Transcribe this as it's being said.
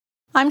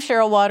I'm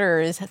Cheryl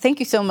Waters. Thank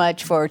you so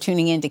much for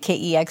tuning in to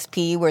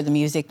KEXP, where the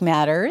music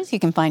matters. You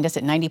can find us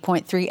at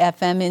 90.3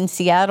 FM in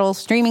Seattle,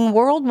 streaming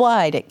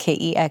worldwide at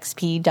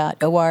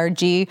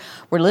kexp.org.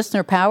 We're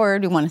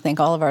listener-powered. We want to thank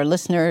all of our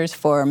listeners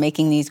for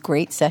making these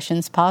great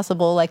sessions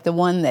possible, like the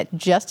one that's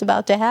just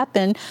about to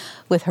happen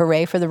with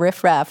Hooray for the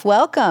Riff Raff.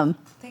 Welcome.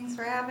 Thanks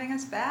for having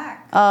us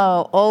back.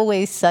 Oh,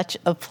 always such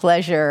a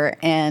pleasure.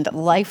 And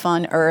Life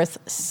on Earth,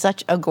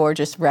 such a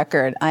gorgeous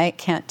record. I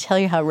can't tell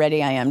you how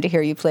ready I am to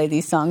hear you play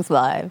these songs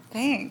live.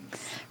 Thanks.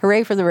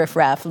 Hooray for the Riff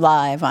Raff,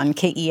 live on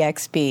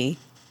KEXP.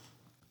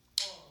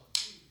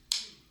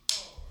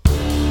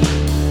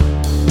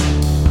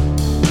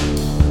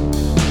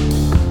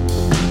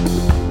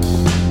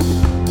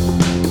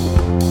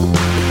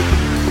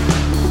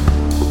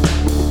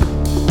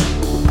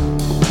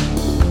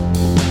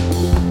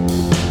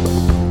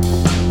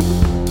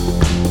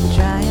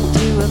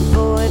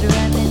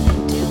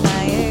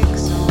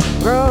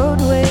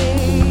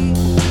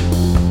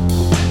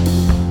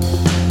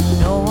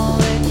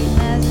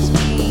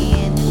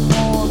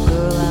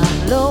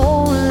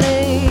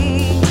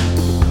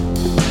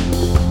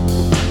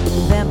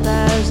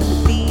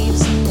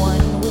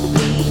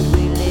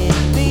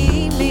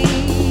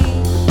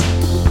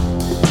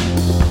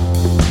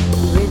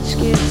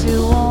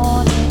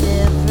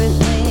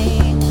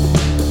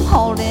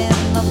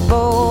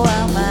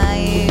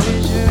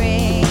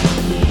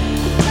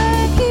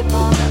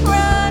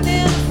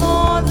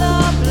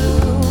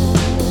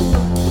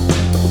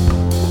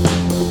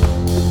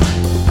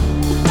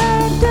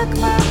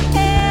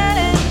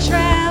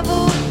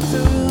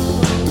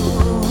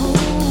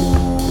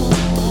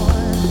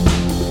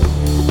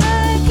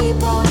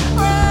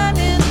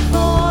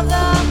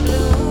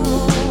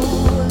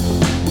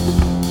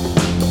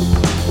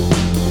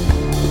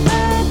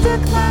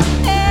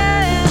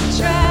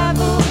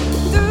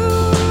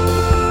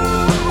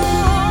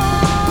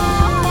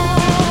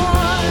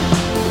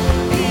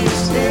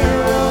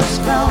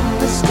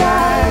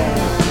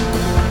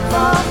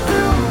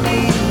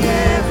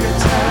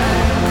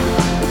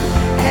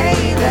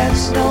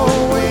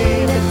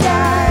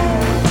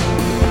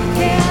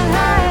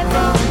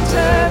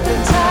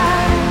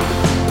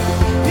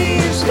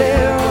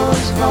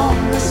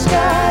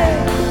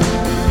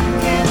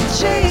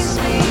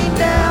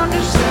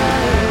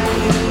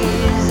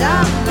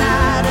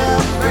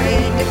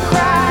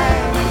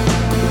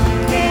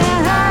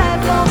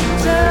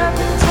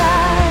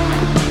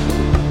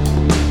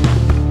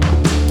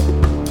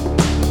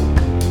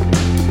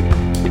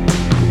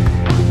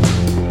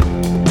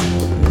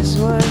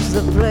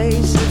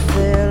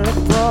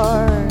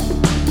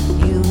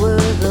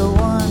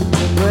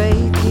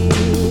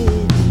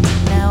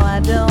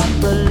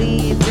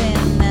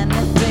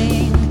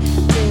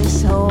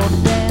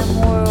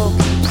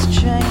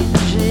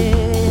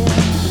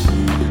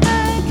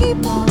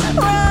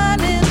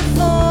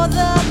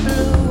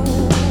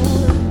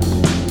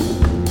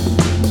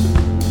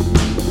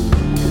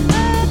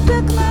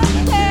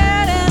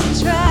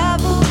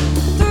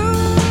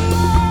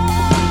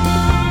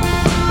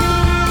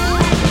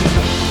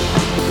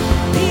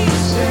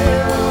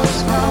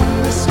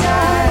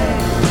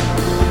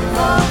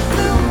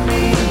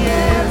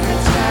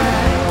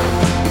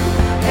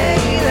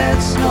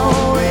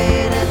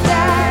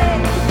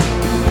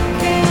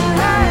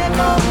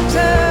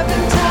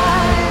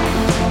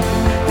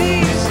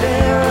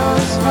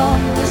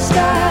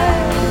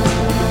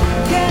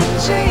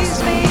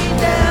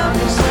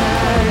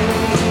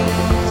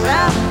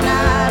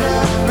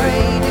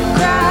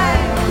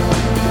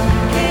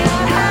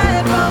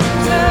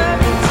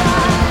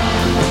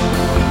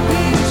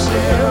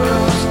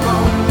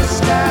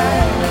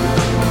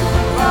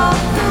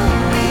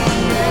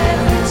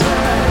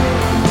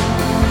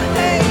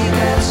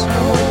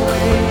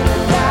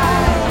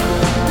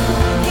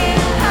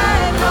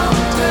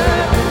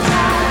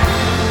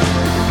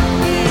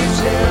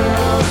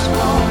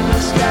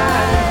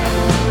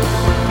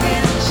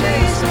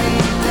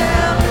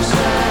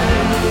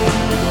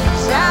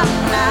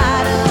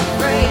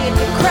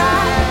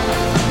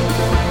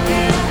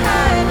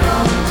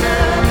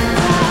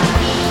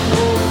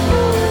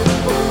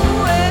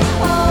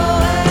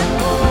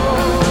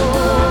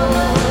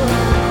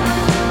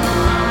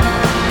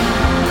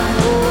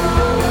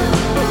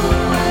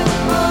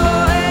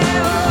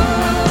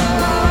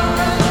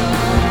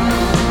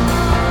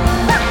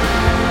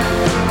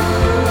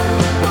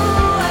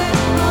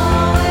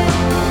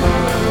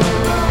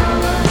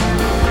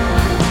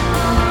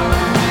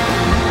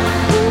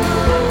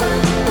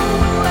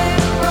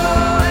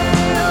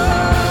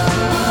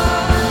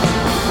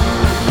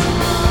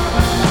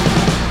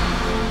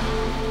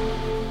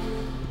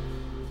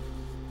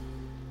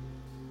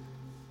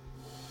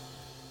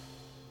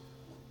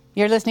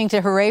 You're listening to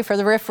Hooray for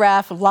the Riff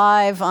Raff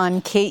live on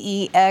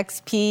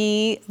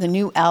KEXP. The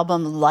new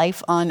album,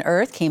 Life on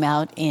Earth, came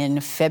out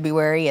in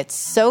February. It's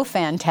so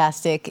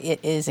fantastic.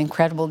 It is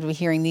incredible to be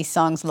hearing these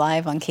songs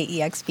live on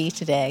KEXP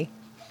today.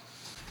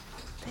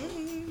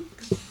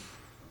 Thanks.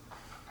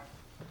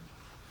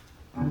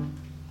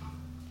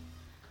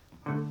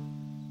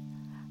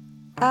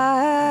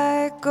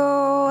 I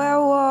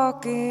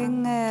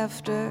walking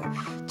after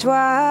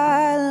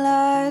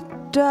twilight,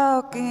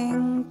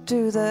 talking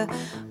to the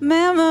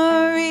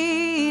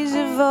memories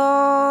of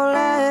all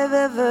I've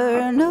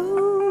ever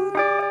known.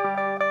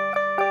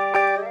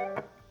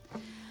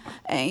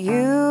 And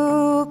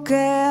you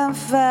can't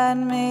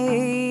find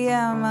me,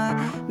 I'm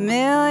a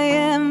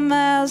million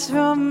miles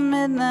from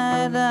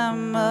midnight.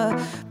 I'm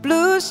a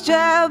blues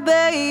child,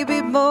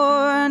 baby,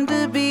 born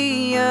to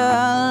be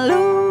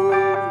alone.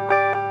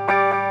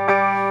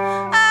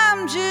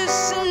 I'm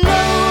just a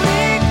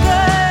lonely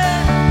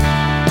girl.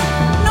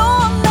 No,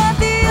 I'm not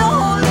the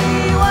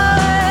only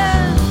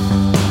one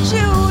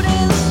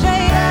shooting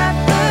straight at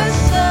the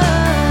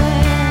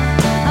sun.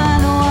 I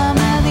know I'm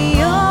not the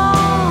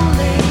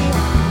only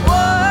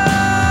one.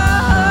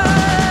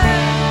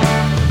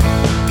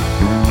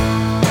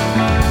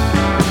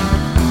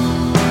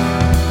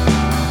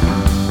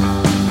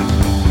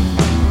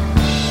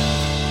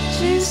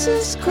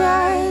 Jesus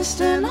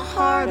Christ and a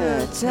heart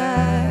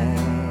attack.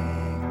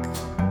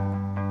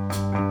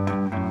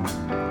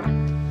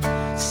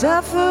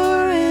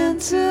 Suffering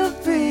to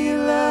be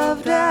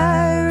loved,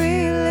 I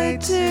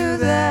relate to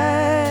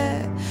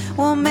that.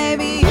 Well,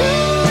 maybe you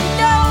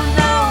don't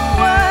know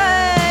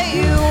what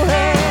you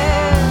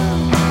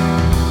have.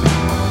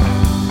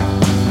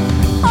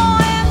 Oh,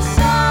 and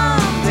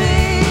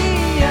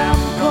someday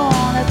I'm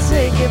gonna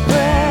take it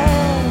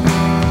back.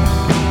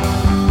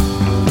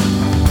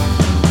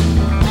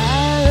 I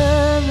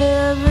love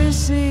every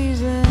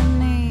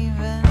season,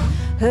 even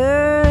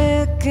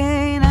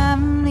hurricane.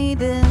 I'm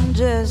needing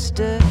just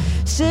to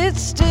sit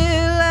still.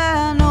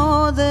 I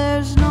know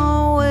there's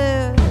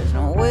nowhere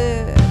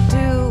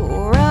to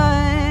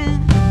run.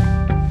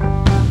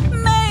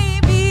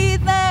 Maybe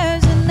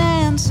there's an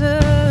answer.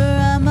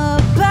 I'm a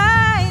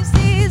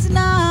Pisces,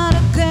 not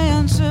a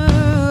Cancer.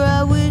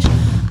 I wish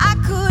I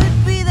could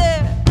be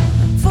there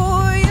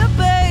for you,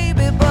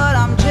 baby, but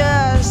I'm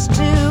just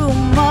too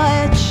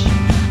much.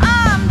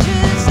 I'm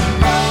just a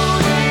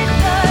lonely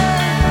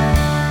girl.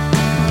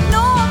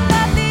 No, I'm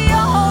not the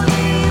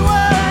only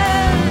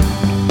one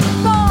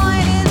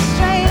pointing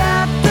straight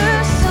at the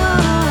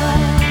sun.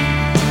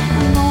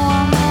 I know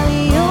I'm not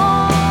the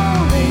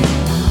only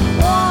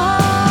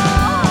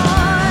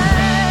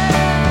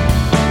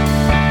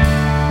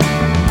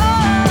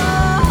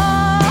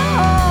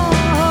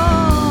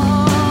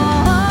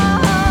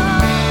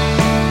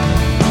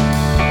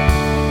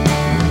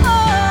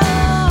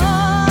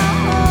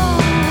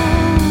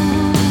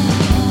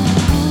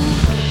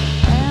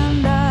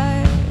And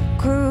I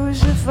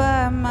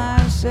crucify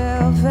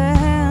myself,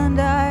 and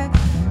I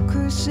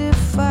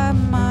crucify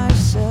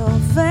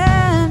myself,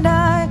 and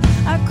I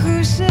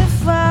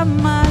crucify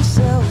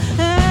myself,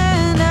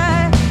 and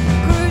I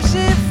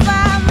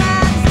crucify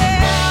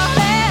myself,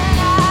 and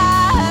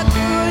I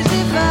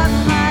crucify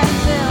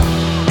myself,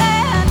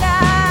 and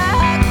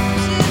I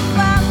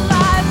crucify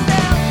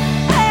myself,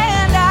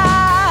 and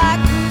I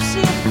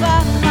crucify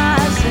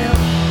myself,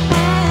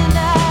 and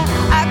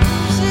I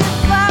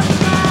crucify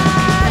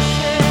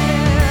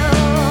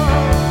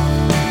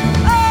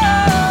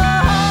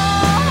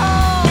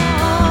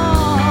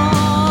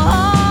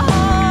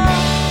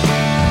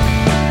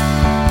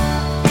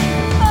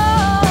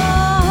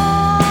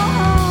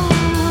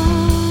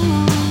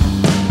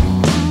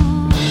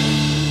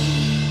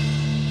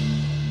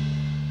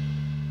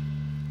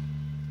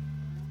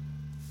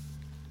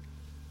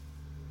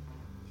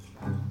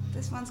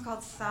This one's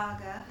called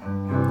Saga.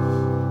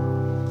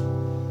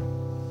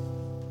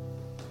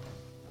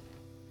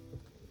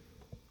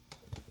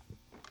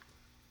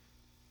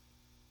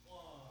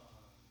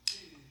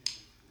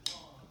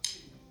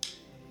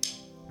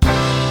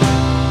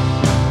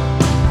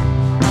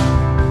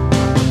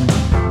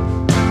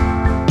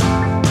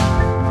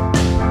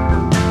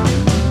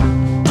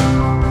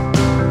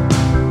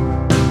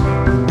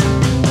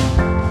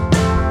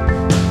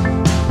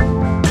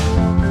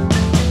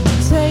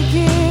 Take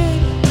it.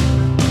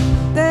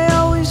 They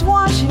always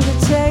want you to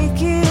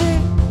take it.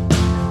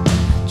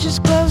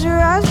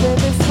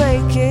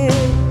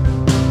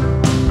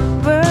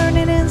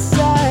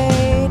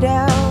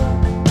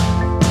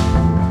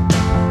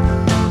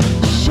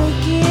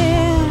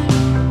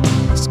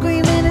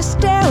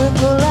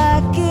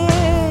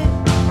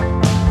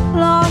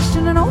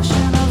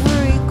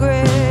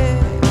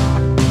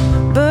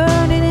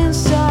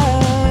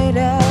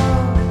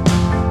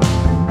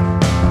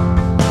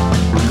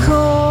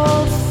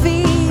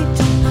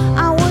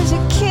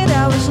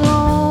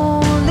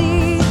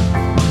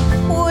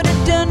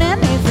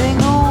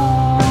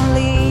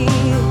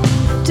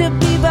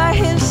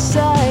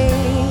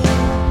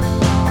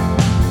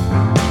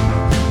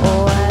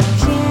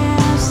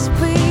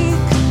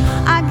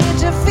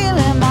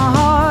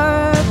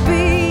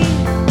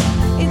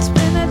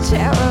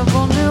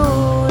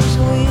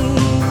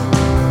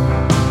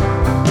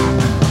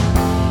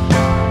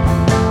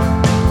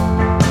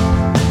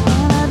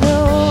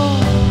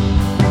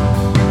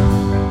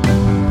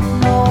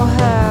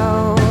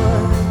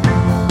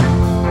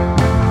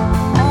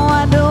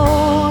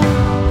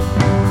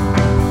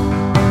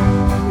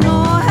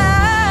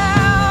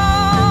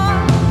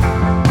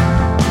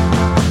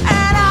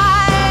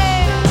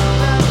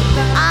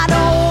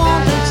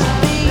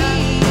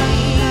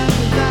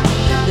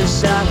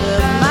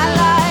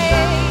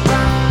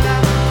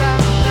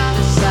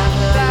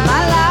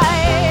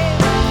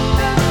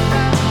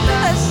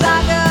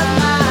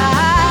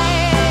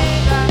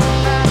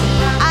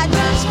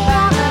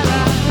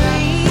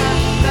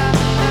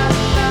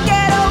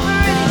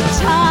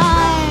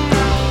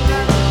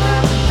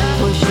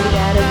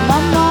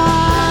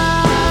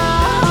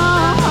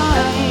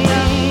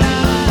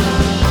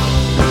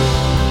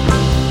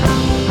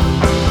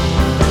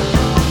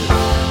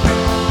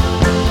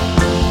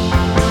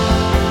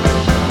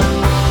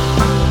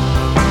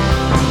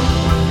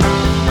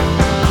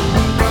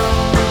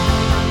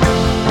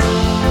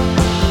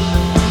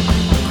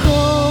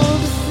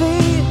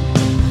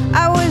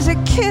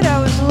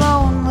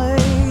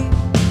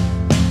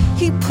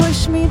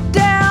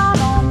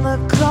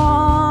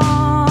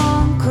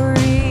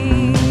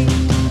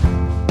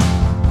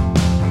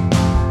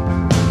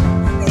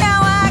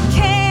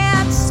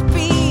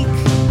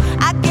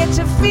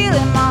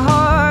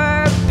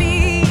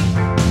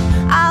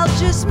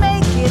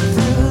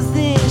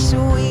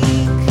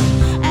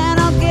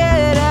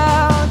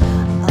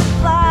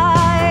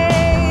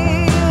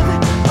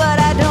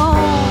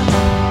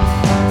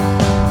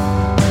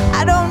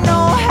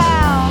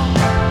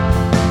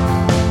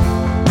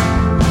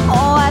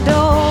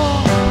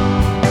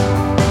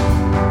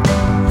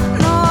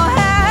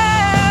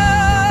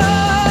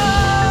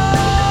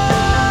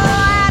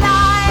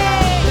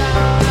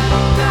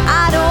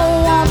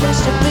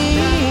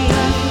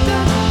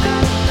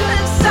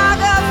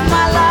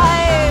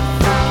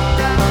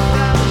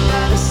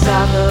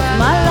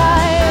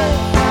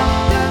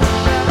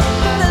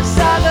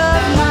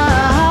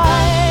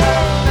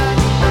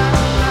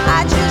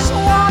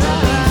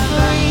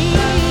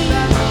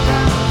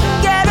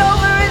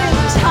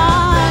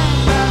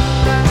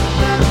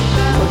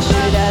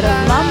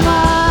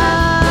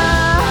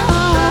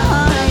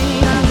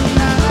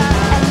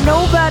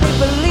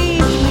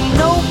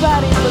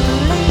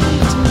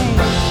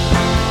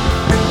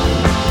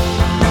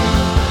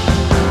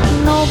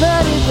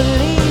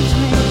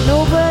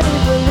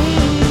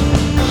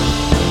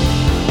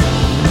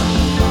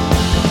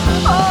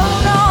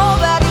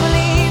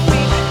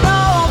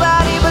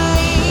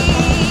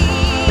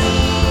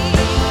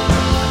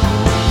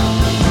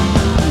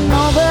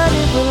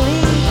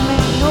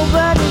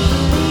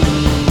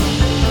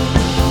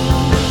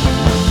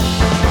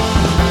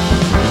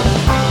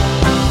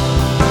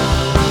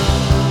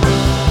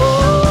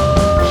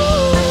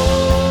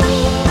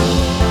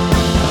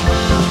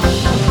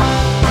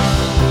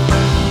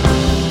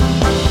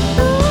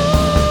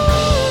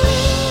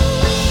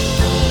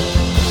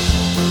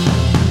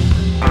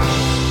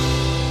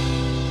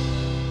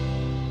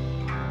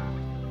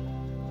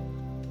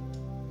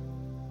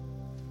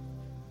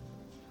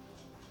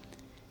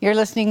 You're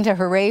listening to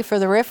Hooray for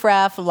the Riff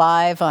Raff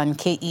live on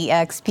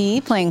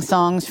KEXP, playing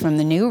songs from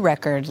the new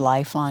record,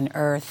 Life on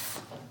Earth.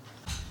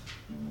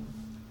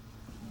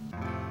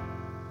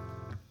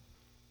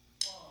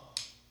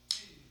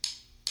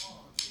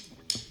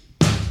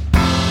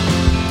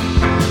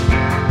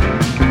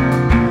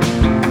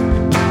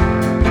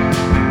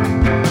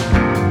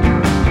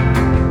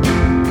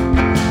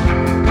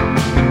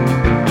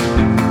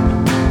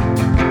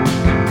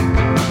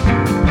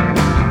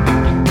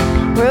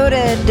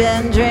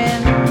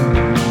 Rhododendron,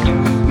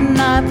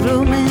 night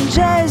blooming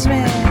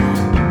jasmine,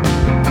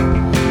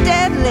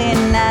 deadly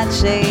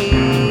nightshade,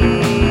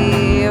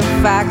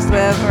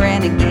 foxglove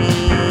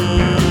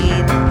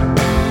renegade.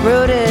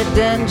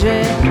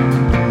 Rhododendron,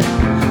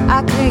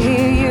 I could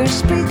hear you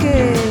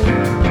speaking,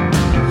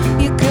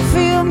 you could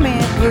feel me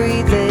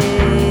breathing,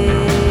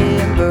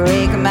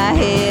 break my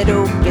head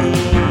open.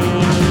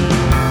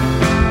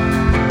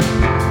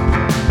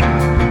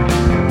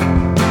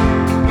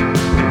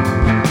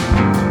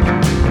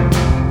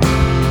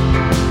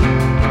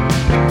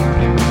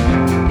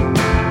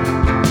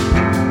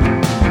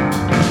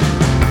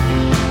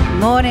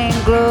 Morning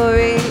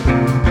glory,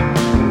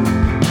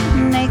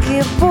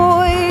 naked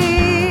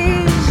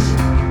boys,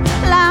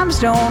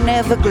 limestone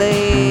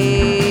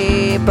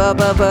Everglade,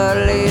 Bubba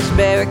Burley's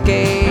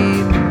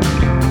barricade,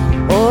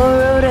 or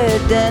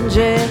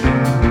rhododendron.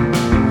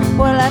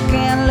 Well, I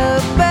can't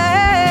look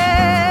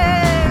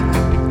back,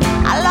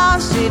 I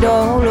lost it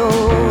all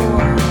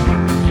on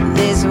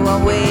this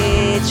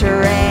one-way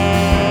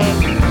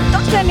track.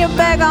 Don't turn your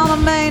back on the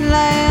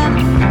mainland,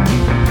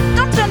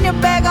 don't turn your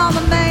back on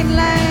the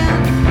mainland.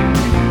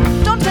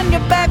 Turn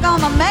your back on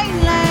the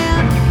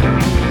mainland.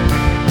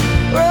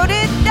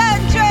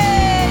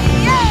 Rhododendron,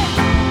 yeah.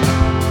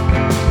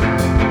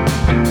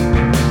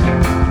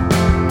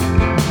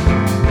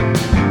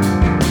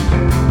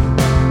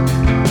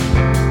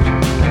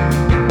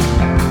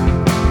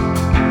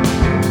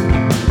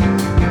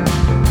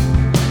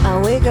 I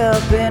wake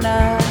up in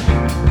a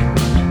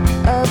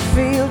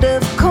field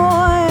of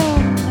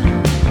corn,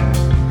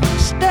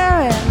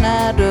 staring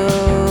at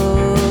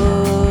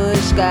the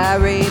sky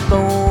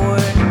reborn.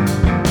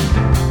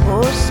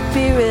 Oh,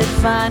 Spirit,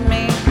 find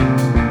me.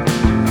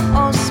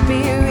 Oh,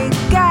 Spirit,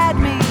 guide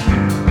me.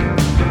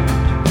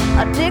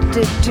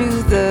 Addicted to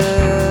the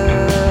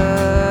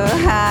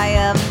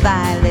higher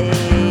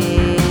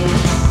violets.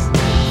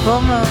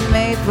 From a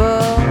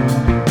maple,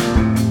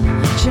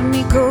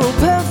 Chimico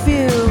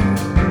perfume.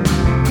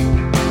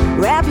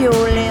 Wrap your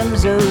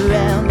limbs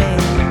around me.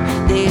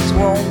 This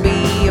won't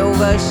be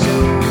over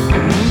soon.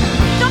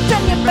 Don't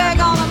turn your back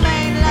on the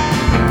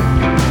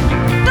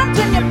mainland. Don't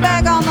turn your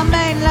back on the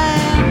mainland.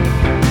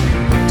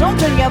 Don't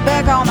turn your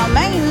back on the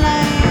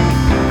mainland.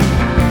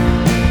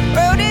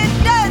 Rhododendron,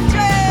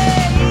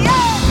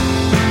 yeah.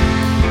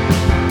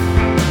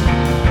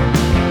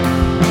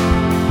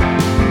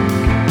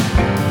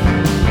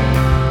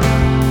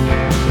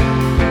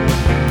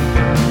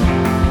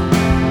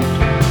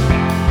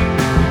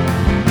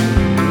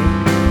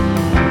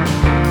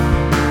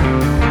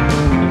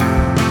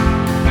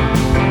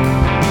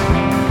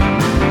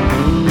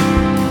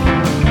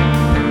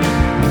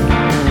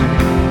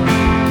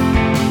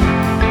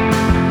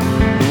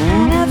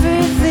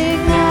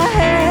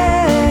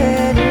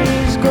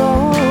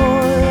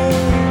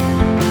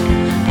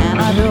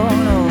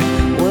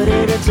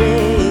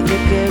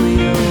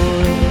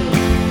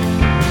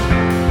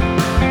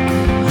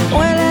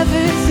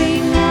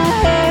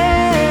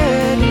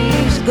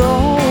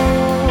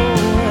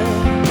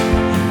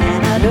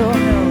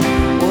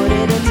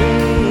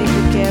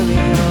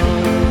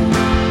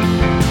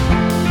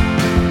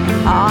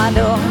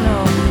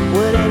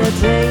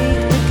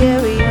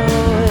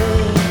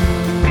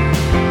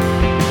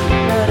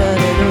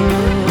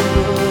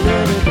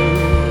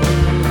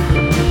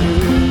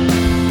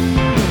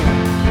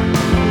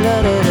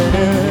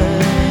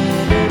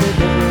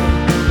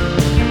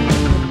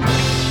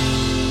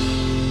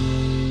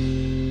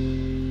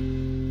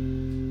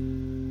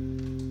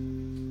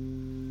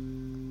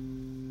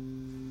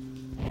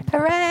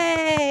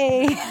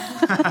 Hooray!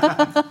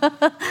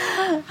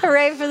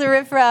 Hooray for the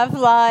Riff Raff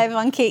live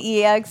on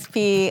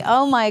KEXP.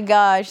 Oh my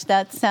gosh,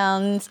 that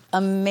sounds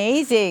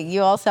amazing.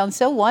 You all sound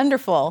so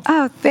wonderful.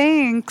 Oh,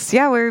 thanks.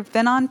 Yeah, we've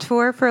been on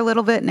tour for a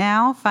little bit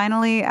now,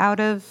 finally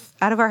out of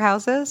our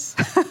houses.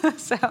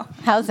 So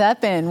how's that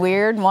been?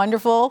 Weird,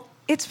 wonderful?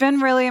 It's been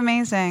really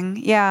amazing.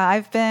 Yeah,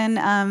 I've been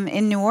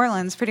in New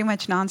Orleans pretty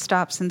much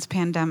nonstop since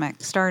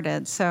pandemic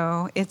started.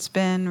 So it's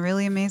been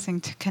really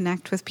amazing to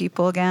connect with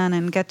people again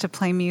and get to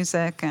play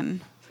music, and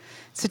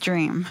it's a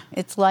dream.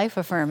 It's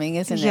life-affirming,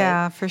 isn't it?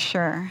 Yeah, for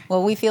sure.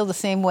 Well, we feel the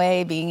same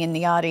way being in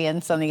the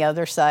audience on the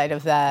other side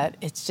of that.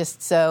 It's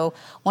just so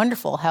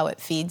wonderful how it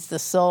feeds the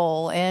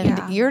soul.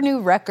 And your new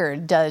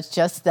record does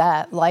just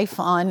that, Life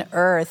on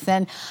Earth.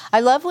 And I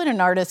love when an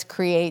artist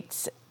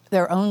creates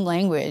their own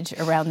language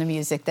around the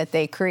music that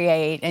they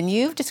create. And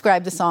you've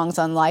described the songs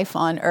on Life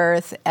on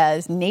Earth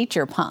as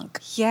nature punk.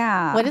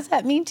 Yeah. What does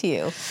that mean to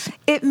you?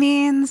 It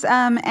means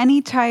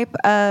any type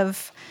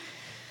of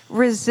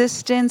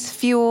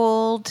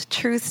resistance-fueled,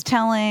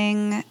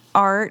 truth-telling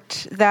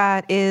art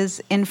that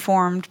is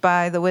informed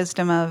by the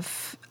wisdom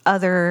of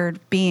other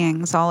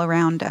beings all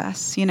around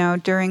us. You know,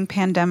 during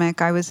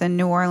pandemic, I was in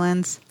New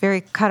Orleans,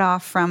 very cut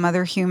off from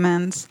other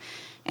humans,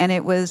 and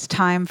it was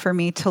time for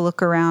me to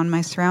look around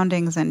my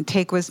surroundings and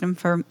take wisdom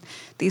from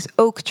these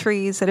oak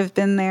trees that have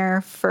been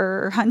there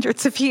for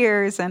hundreds of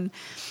years and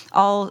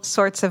all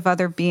sorts of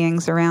other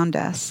beings around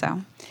us.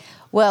 So,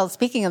 well,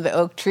 speaking of the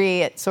oak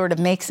tree, it sort of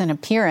makes an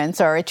appearance,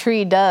 or a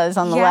tree does,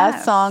 on the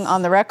last song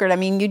on the record. I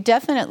mean, you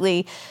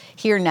definitely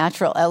hear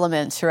natural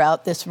elements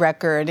throughout this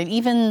record, and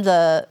even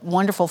the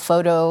wonderful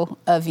photo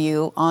of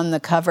you on the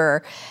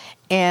cover.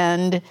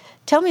 And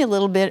tell me a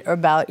little bit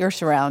about your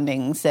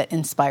surroundings that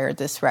inspired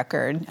this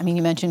record. I mean,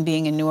 you mentioned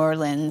being in New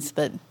Orleans,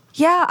 but...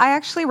 Yeah, I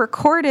actually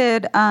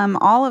recorded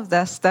all of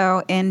this,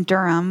 though, in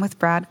Durham with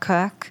Brad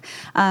Cook.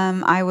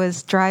 I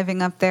was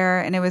driving up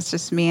there, and it was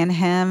just me and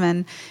him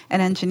and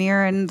an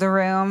engineer in the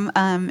room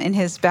in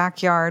his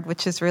backyard,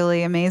 which is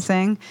really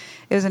amazing.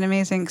 It was an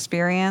amazing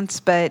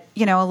experience. But,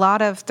 you know, a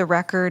lot of the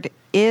record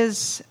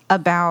is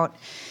about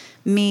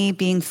me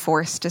being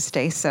forced to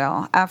stay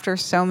still after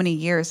so many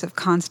years of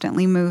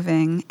constantly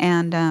moving.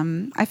 And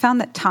I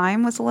found that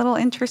time was a little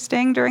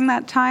interesting during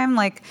that time.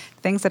 Like,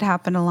 things that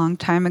happened a long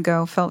time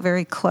ago felt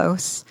very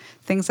close.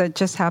 Things that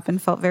just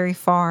happened felt very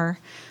far.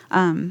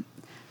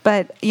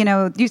 But, you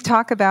know, you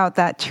talk about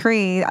that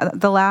tree.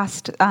 The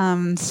last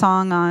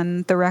song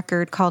on the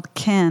record, called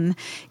Kin,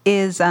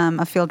 is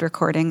a field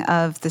recording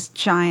of this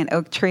giant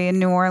oak tree in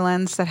New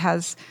Orleans that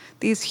has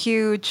these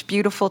huge,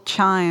 beautiful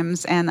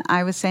chimes. And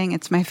I was saying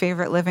it's my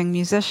favorite living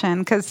musician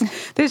because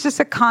there's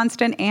just a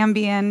constant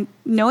ambient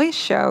noise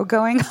show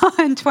going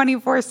on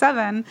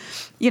 24/7,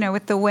 you know,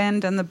 with the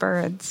wind and the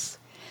birds.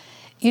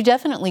 You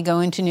definitely go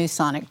into new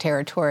sonic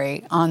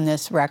territory on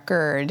this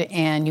record,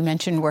 and you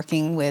mentioned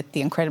working with the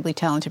incredibly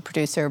talented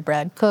producer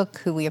Brad Cook,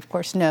 who we, of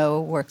course,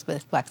 know works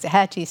with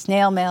Waxahachie,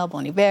 Snail Mail,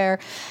 Bon Iver,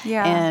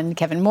 and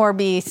Kevin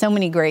Morby, so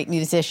many great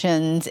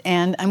musicians.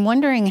 And I'm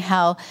wondering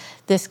how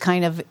this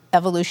kind of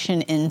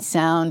evolution in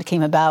sound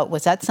came about.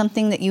 Was that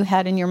something that you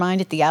had in your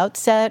mind at the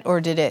outset, or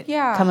did it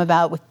come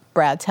about with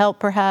Brad's help,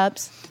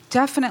 perhaps?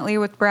 Definitely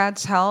with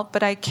Brad's help,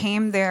 but I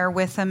came there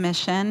with a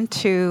mission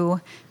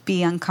to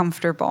be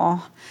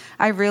uncomfortable.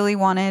 I really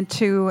wanted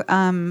to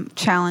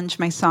challenge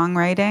my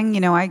songwriting.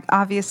 You know, I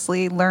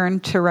obviously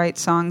learned to write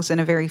songs in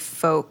a very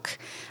folk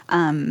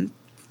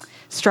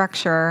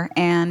structure,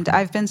 and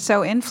I've been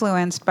so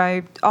influenced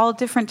by all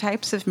different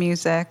types of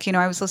music. You know,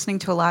 I was listening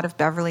to a lot of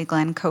Beverly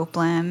Glenn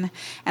Copeland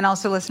and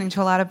also listening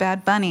to a lot of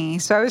Bad Bunny.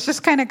 So I was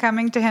just kind of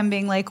coming to him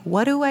being like,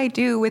 what do I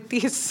do with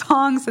these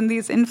songs and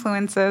these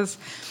influences?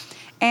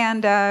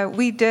 And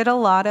we did a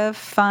lot of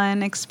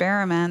fun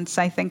experiments.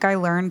 I think I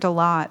learned a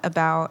lot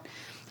about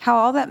how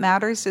all that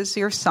matters is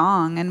your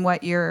song and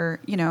what you're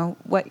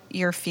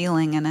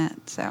feeling in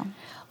it. So,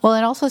 well,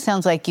 it also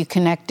sounds like you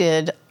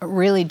connected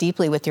really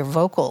deeply with your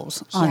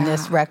vocals on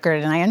this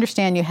record, and I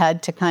understand you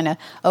had to kind of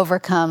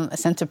overcome a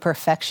sense of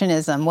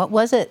perfectionism. What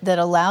was it that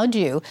allowed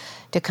you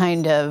to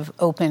kind of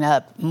open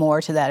up more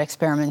to that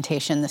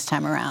experimentation this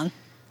time around?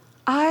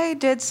 I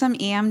did some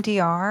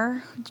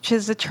EMDR, which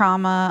is a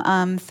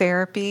trauma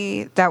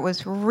therapy that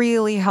was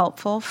really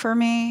helpful for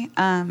me.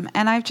 And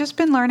I've just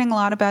been learning a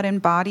lot about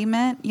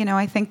embodiment. You know,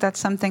 I think that's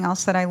something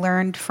else that I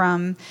learned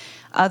from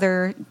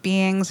other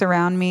beings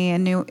around me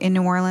in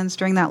New Orleans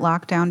during that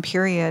lockdown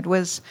period,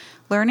 was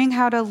learning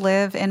how to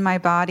live in my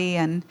body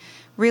and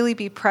really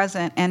be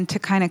present and to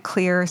kind of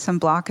clear some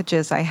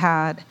blockages I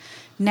had.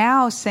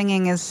 Now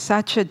singing is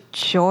such a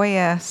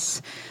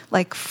joyous,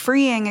 like,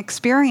 freeing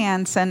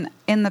experience. And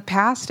in the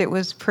past, it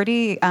was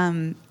pretty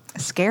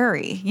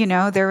scary. You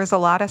know, there was a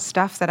lot of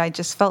stuff that I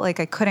just felt like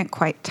I couldn't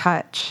quite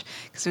touch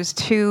because it was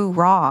too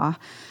raw.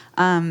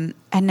 And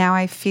now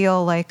I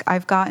feel like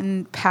I've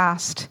gotten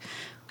past,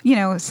 you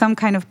know, some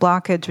kind of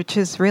blockage, which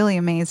is really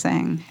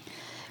amazing.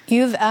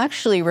 You've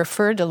actually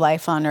referred to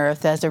Life on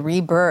Earth as a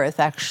rebirth,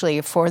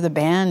 actually, for the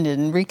band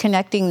and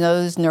reconnecting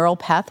those neural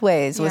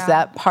pathways. Was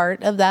that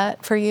part of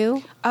that for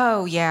you?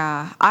 Oh,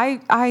 yeah.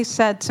 I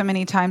said so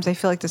many times, I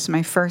feel like this is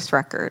my first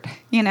record.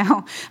 You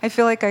know, I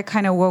feel like I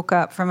kind of woke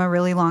up from a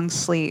really long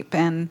sleep.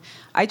 And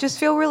I just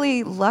feel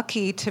really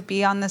lucky to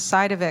be on this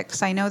side of it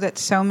because I know that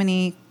so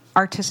many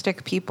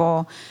artistic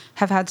people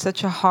have had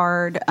such a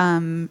hard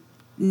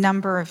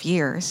number of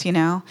years, you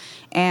know,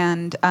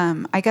 and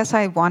I guess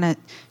I want to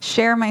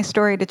share my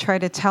story to try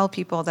to tell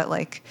people that,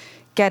 like,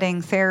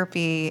 getting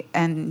therapy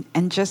and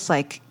just,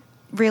 like,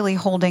 really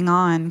holding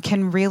on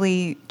can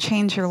really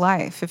change your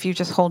life if you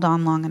just hold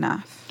on long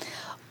enough.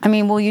 I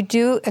mean, well, you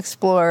do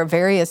explore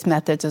various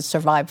methods of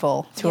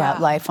survival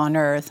throughout Life on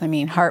Earth. I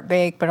mean,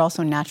 heartbreak, but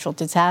also natural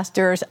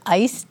disasters,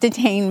 ICE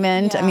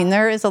detainment. I mean,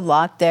 there is a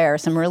lot there,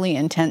 some really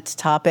intense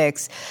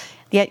topics.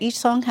 Yet each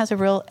song has a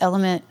real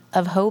element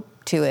of hope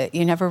to it.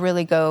 You never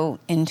really go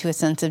into a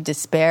sense of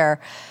despair.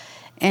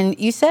 And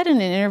you said in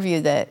an interview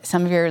that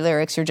some of your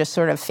lyrics, you're just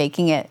sort of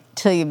faking it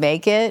till you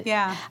make it.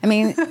 Yeah. I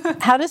mean,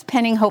 how does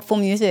penning hopeful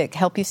music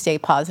help you stay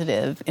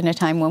positive in a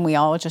time when we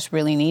all just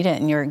really need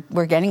it, and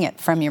we're getting it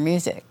from your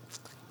music?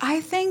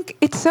 I think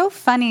it's so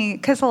funny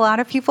because a lot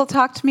of people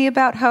talk to me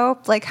about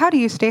hope. Like, how do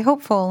you stay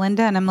hopeful,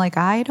 Linda? And I'm like,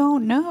 I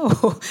don't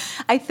know.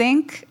 I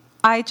think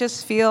I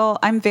just feel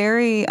I'm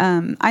very,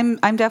 I'm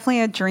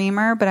definitely a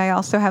dreamer, but I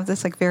also have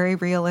this like very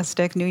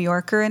realistic New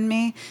Yorker in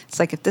me. It's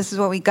like, if this is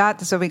what we got,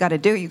 this is what we got to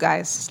do, you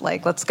guys.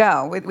 Like, let's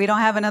go. We don't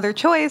have another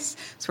choice,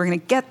 so we're going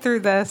to get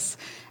through this.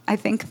 I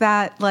think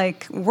that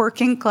like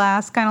working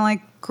class kind of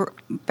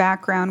like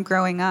background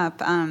growing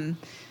up,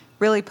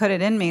 really put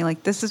it in me,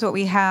 like, this is what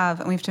we have,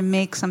 and we have to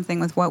make something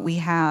with what we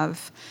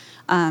have.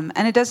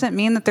 And it doesn't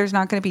mean that there's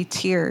not going to be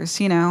tears,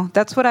 you know?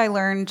 That's what I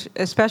learned,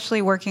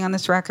 especially working on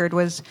this record,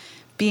 was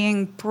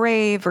being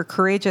brave or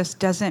courageous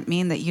doesn't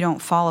mean that you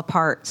don't fall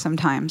apart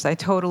sometimes. I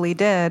totally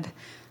did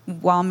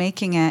while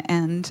making it,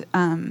 and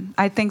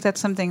I think that's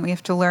something we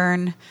have to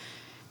learn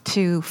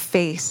to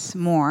face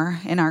more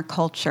in our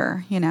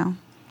culture, you know?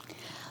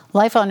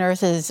 Life on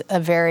Earth is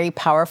a very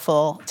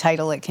powerful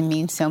title. It can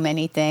mean so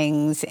many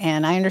things.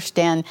 And I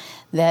understand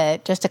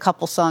that just a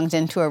couple songs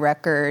into a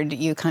record,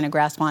 you kind of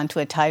grasp onto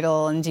a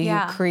title. And do you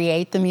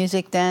create the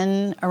music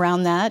then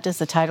around that? Does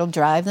the title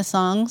drive the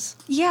songs?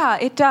 Yeah,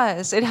 it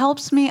does. It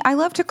helps me. I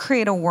love to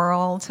create a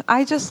world.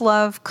 I just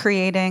love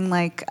creating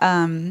like,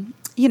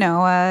 you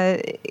know,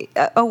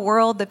 a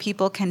world that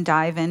people can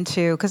dive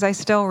into, because I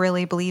still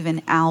really believe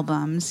in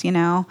albums, you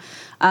know.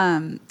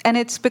 And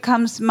it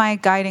becomes my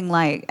guiding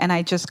light, and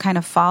I just kind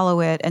of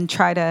follow it and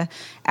try to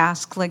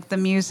ask like the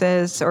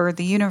muses or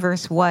the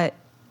universe what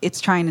it's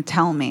trying to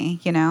tell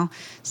me, you know.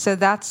 So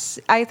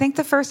I think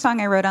the first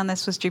song I wrote on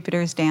this was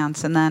Jupiter's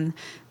Dance, and then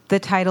the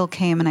title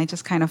came and I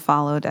just kind of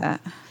followed it.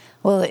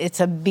 Well, it's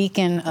a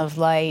beacon of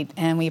light,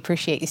 and we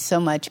appreciate you so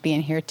much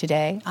being here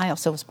today. I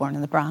also was born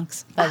in the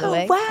Bronx, by the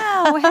way.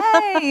 Wow,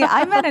 hey,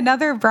 I'm at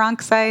another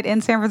Bronxite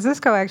in San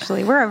Francisco,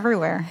 actually. We're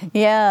everywhere.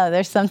 Yeah,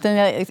 there's something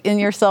in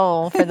your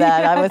soul for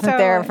that. Yeah, I wasn't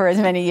there totally. for as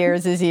many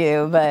years as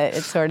you, but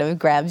it sort of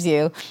grabs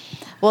you.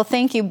 Well,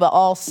 thank you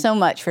all so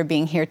much for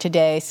being here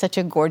today. Such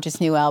a gorgeous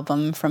new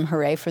album from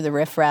Hooray for the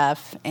Riff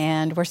Raff.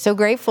 And we're so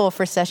grateful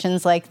for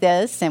sessions like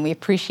this, and we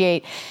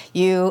appreciate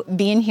you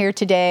being here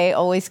today,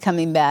 always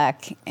coming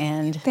back.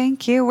 And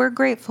Thank you. We're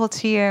grateful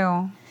to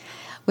you.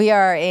 we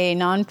are a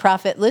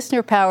nonprofit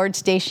listener-powered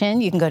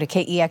station. You can go to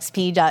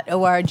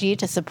kexp.org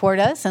to support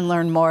us and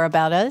learn more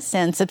about us,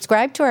 and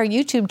subscribe to our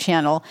YouTube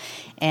channel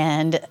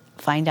and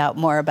find out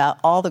more about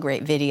all the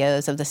great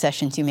videos of the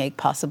sessions you make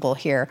possible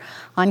here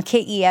on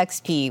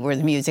KEXP, where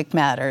the music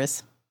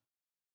matters.